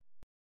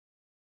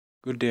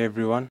Good day,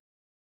 everyone.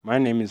 My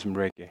name is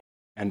Mreke,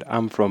 and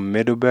I'm from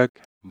Middelburg,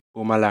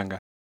 Mpumalanga,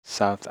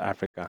 South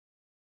Africa.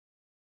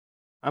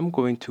 I'm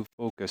going to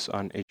focus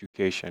on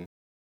education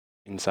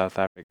in South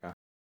Africa,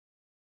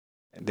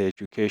 the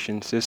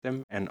education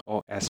system, and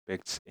all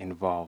aspects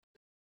involved,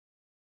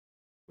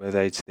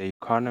 whether it's the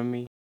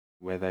economy,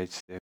 whether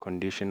it's the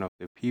condition of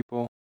the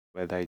people,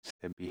 whether it's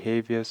the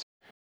behaviors,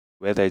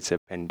 whether it's a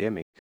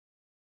pandemic.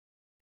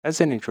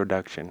 As an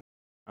introduction,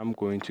 I'm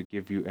going to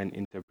give you an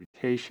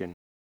interpretation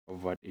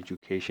of what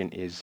education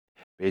is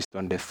based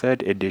on the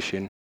third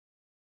edition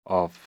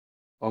of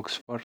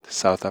Oxford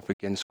South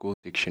African School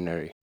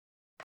Dictionary.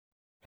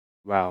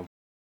 Wow,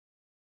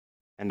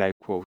 and I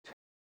quote,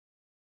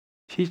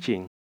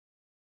 teaching,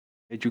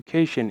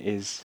 education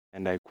is,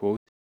 and I quote,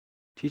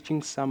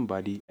 teaching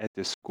somebody at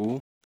a school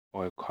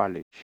or a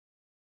college.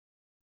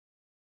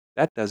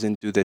 That doesn't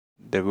do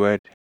the word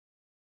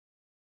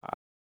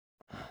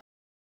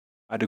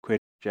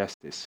adequate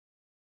justice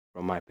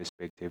from my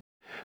perspective,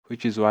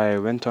 which is why I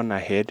went on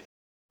ahead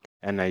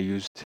and I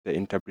used the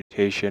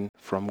interpretation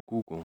from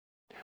Google,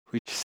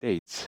 which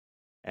states,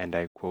 and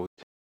I quote,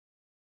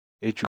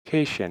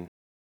 education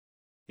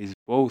is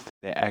both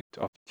the act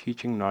of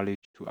teaching knowledge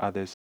to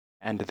others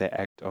and the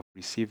act of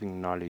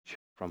receiving knowledge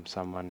from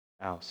someone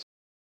else.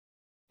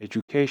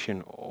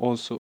 Education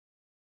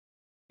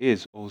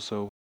is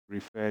also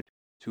referred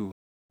to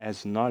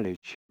as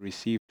knowledge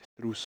received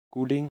through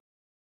schooling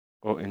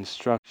or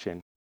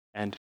instruction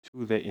and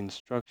to the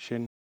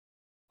instruction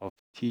of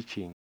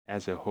teaching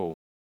as a whole.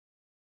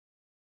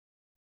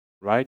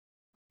 Right?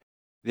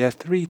 There are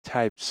three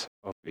types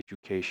of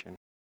education,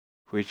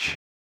 which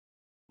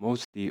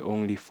mostly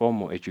only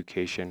formal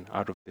education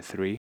out of the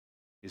three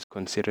is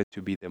considered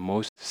to be the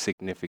most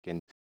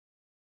significant.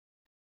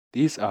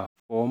 These are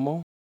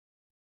formal,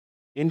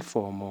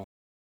 informal,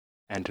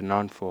 and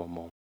non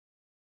formal.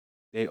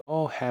 They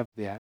all have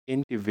their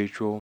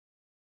individual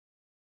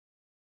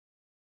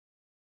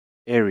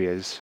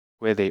areas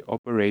where they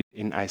operate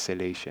in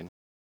isolation.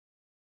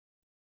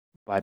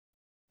 But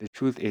the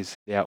truth is,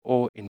 they are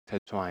all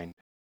intertwined.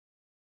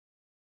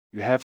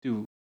 You have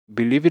to,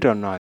 believe it or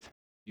not,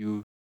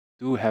 you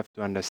do have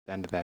to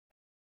understand that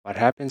what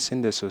happens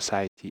in the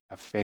society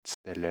affects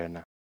the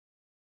learner.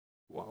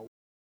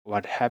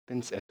 What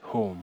happens at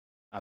home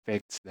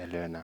affects the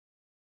learner.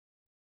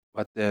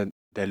 What the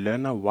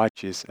learner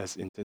watches as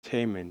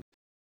entertainment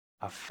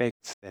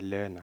affects the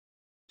learner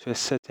to a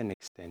certain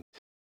extent.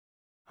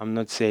 I'm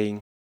not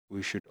saying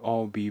we should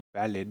all be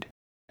valid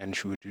and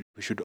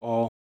we should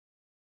all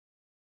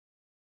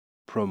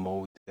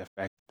promote the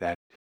fact that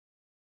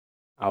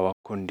our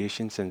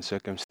conditions and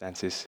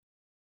circumstances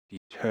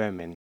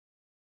determine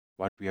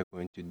what we are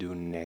going to do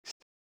next.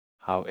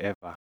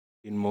 However,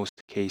 in most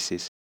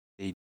cases,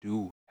 they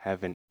do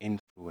have an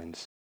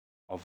influence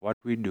of what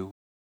we do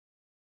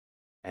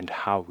and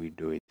how we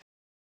do it.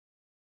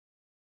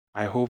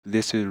 I hope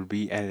this will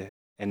be an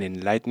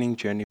enlightening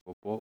journey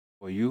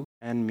for you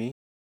and me,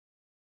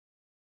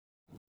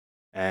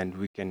 and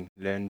we can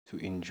learn to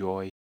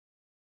enjoy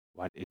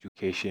what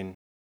education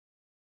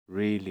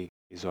really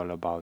is all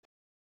about.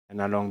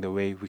 And along the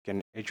way, we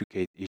can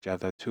educate each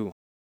other too.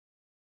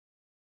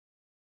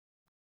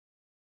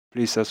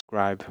 Please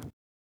subscribe.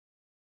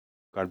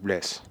 God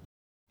bless.